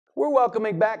We're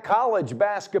welcoming back college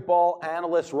basketball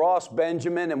analyst Ross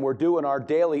Benjamin, and we're doing our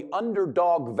daily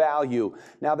underdog value.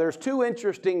 Now, there's two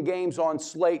interesting games on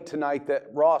slate tonight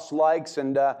that Ross likes,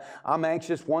 and I'm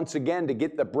anxious once again to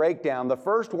get the breakdown. The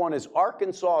first one is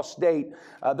Arkansas State.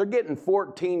 They're getting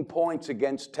 14 points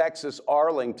against Texas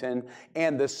Arlington,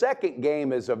 and the second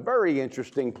game is a very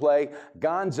interesting play.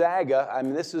 Gonzaga, I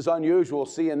mean, this is unusual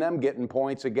seeing them getting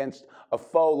points against a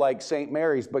foe like St.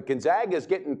 Mary's, but Gonzaga is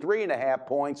getting 3.5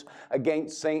 points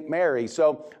against St. Mary's.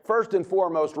 So first and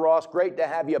foremost, Ross, great to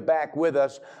have you back with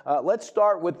us. Let's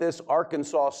start with this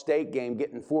Arkansas State game,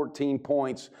 getting 14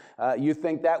 points. You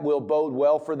think that will bode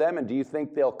well for them, and do you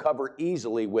think they'll cover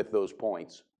easily with those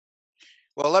points?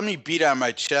 Well, let me beat on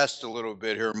my chest a little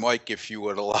bit here, Mike, if you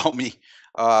would allow me.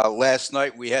 Last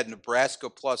night we had Nebraska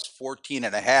plus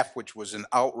 14.5, which was an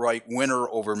outright winner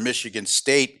over Michigan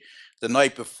State. The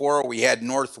night before, we had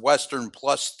Northwestern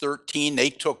plus 13. They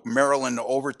took Maryland to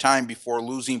overtime before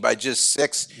losing by just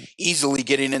 6, easily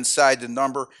getting inside the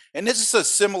number. And this is a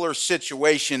similar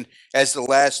situation as the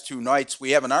last two nights.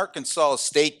 We have an Arkansas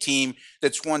State team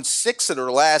that's won 6 of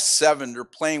their last 7. They're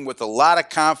playing with a lot of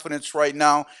confidence right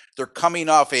now. They're coming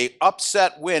off an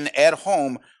upset win at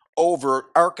home over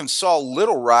Arkansas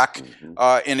Little Rock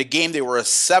in a game. They were a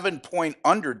 7-point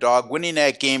underdog, winning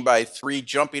that game by 3,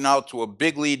 jumping out to a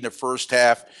big lead in the first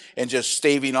half and just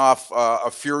staving off a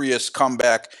furious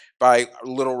comeback by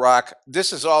Little Rock.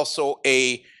 This is also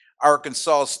a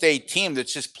Arkansas State team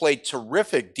that's just played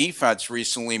terrific defense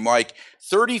recently, Mike.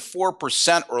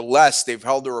 34% or less they've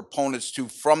held their opponents to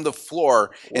from the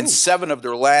floor in 7 of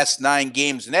their last 9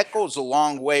 games. And that goes a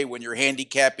long way when you're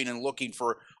handicapping and looking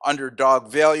for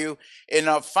underdog value. And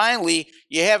finally,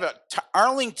 you have an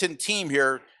Arlington team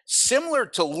here, similar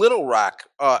to Little Rock.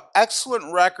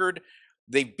 Excellent record.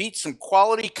 They beat some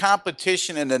quality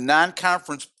competition in the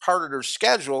non-conference part of their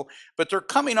schedule, but they're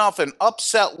coming off an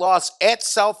upset loss at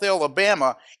South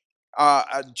Alabama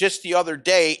just the other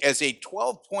day as a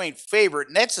 12-point favorite.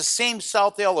 And that's the same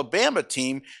South Alabama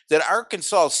team that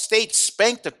Arkansas State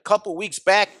spanked a couple weeks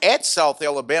back at South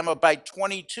Alabama by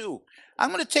 22.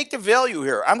 I'm going to take the value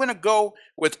here. I'm going to go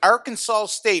with Arkansas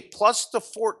State plus the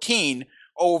 14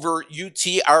 over UT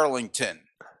Arlington.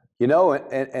 You know,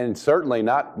 and certainly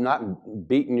not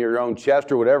beating your own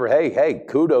chest or whatever. Hey,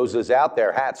 kudos is out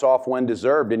there. Hats off when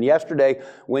deserved. And yesterday,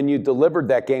 when you delivered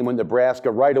that game with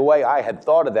Nebraska right away, I had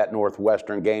thought of that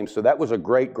Northwestern game. So that was a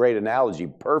great analogy.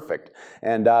 Perfect.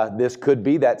 And this could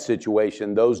be that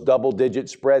situation. Those double-digit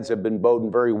spreads have been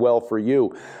boding very well for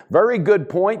you. Very good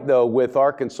point, though, with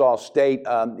Arkansas State.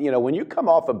 You know, when you come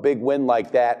off a big win like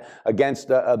that against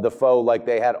the foe like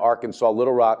they had Arkansas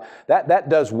Little Rock, that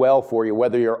does well for you,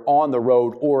 whether you're on the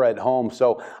road or at home.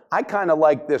 So I kind of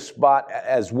like this spot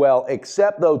as well,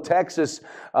 except though Texas,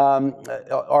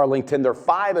 Arlington, they're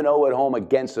 5-0 at home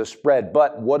against the spread.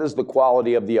 But what is the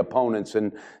quality of the opponents?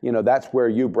 And, you know, that's where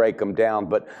you break them down.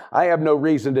 But I have no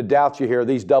reason to doubt you here.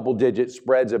 These double-digit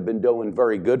spreads have been doing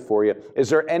very good for you. Is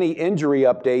there any injury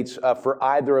updates for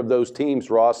either of those teams,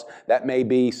 Ross, that may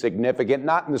be significant?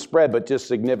 Not in the spread, but just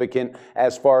significant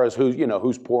as far as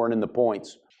who's pouring in the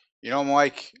points? You know,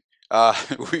 Mike,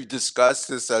 we've discussed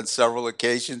this on several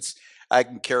occasions. I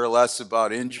can care less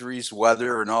about injuries,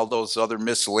 weather, and all those other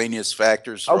miscellaneous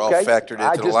factors are all factored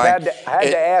into the line. I just had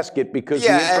to ask it because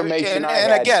the information I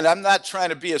had. And again, I'm not trying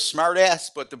to be a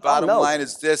smartass, but the bottom line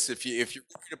is this: if you're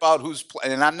worried about who's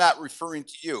playing, and I'm not referring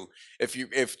to you, if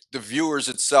the viewers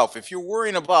itself, if you're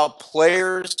worrying about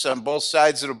players on both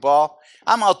sides of the ball,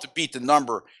 I'm out to beat the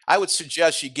number. I would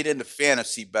suggest you get into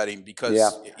fantasy betting because,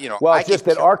 Well, it's just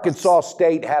that Arkansas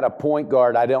State had a point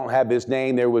guard. I don't have his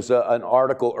name. There was an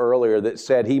article earlier that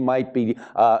said he might be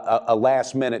a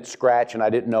last-minute scratch, and I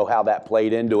didn't know how that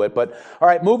played into it. But, all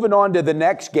right, moving on to the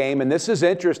next game, and this is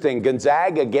interesting.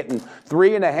 Gonzaga getting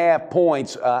 3.5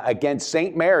 points against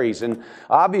St. Mary's. And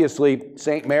obviously,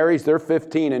 St. Mary's, they're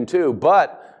 15-2,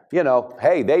 but you know,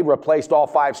 hey, they replaced all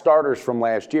 5 starters from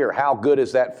last year. How good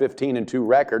is that 15-2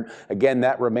 record? Again,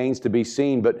 that remains to be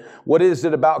seen. But what is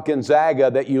it about Gonzaga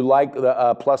that you like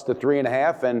plus the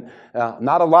 3.5? And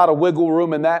not a lot of wiggle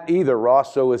room in that either,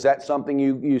 Ross. So is that something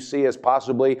you see as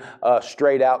possibly a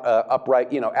straight out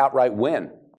outright win?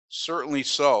 Certainly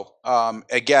so.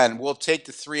 Again, we'll take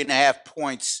the 3.5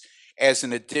 points as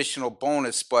an additional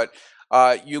bonus, but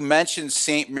you mentioned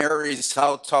St. Mary's,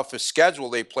 how tough a schedule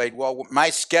they played. Well, my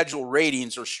schedule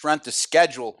ratings, or strength of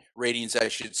schedule ratings, I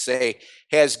should say,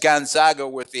 has Gonzaga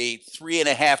with a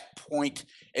 3.5-point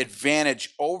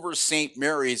advantage over St.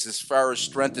 Mary's as far as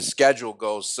strength of schedule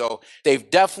goes. So they've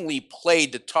definitely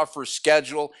played the tougher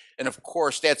schedule. And of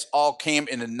course, that's all came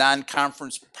in the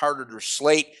non-conference part of their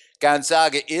slate.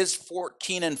 Gonzaga is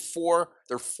 14-4.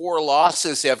 Their 4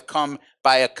 losses have come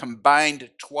by a combined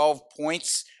 12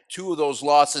 points. 2 of those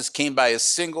losses came by a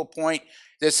single point.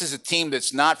 This is a team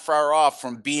that's not far off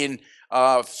from being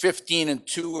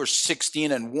 15-2 or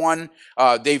 16-1.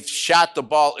 They've shot the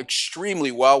ball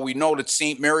extremely well. We know that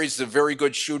St. Mary's is a very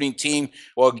good shooting team.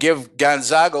 Well, give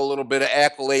Gonzaga a little bit of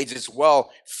accolades as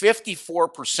well.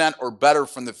 54% or better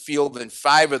from the field in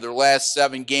 5 of their last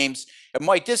 7 games. And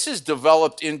Mike, this has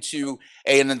developed into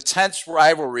an intense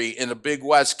rivalry in the Big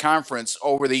West Conference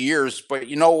over the years. But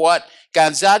you know what?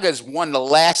 Gonzaga has won the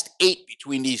last 8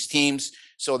 between these teams.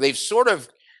 So they've sort of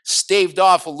staved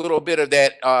off a little bit of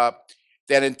that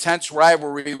intense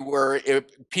rivalry where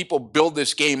people build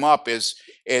this game up as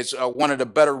one of the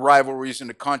better rivalries in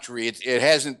the country. It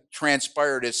hasn't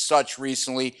transpired as such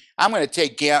recently. I'm going to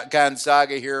take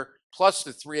Gonzaga here, plus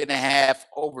the 3.5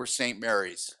 over St.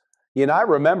 Mary's. You know, I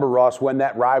remember, Ross, when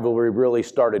that rivalry really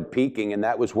started peaking, and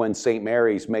that was when St.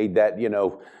 Mary's made that,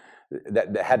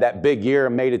 that had that big year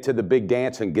and made it to the big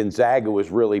dance, and Gonzaga was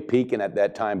really peaking at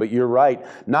that time. But you're right.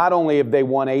 Not only have they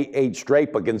won eight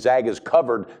straight, but Gonzaga's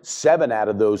covered 7 out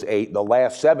of those 8. The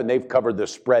last 7, they've covered the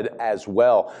spread as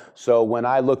well. So when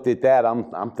I looked at that,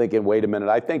 I'm thinking, wait a minute.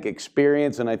 I think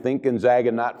experience, and I think Gonzaga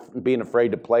not being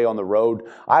afraid to play on the road.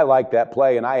 I like that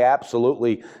play, and I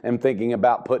absolutely am thinking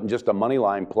about putting just a money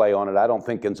line play on it. I don't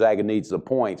think Gonzaga needs the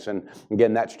points. And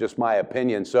again, that's just my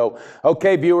opinion. So,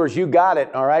 okay, viewers, you got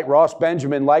it. All right, Ross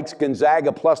Benjamin likes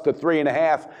Gonzaga plus the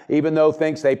 3.5, even though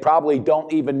thinks they probably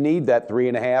don't even need that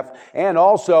 3.5. And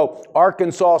also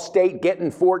Arkansas State getting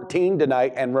 14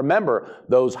 tonight. And remember,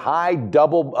 those high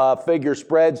double figure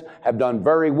spreads have done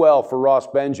very well for Ross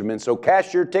Benjamin. So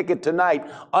cash your ticket tonight.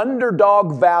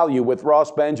 Underdog value with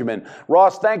Ross Benjamin.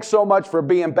 Ross, thanks so much for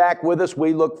being back with us.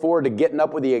 We look forward to getting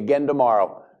up with you again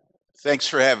tomorrow. Thanks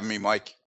for having me, Mike.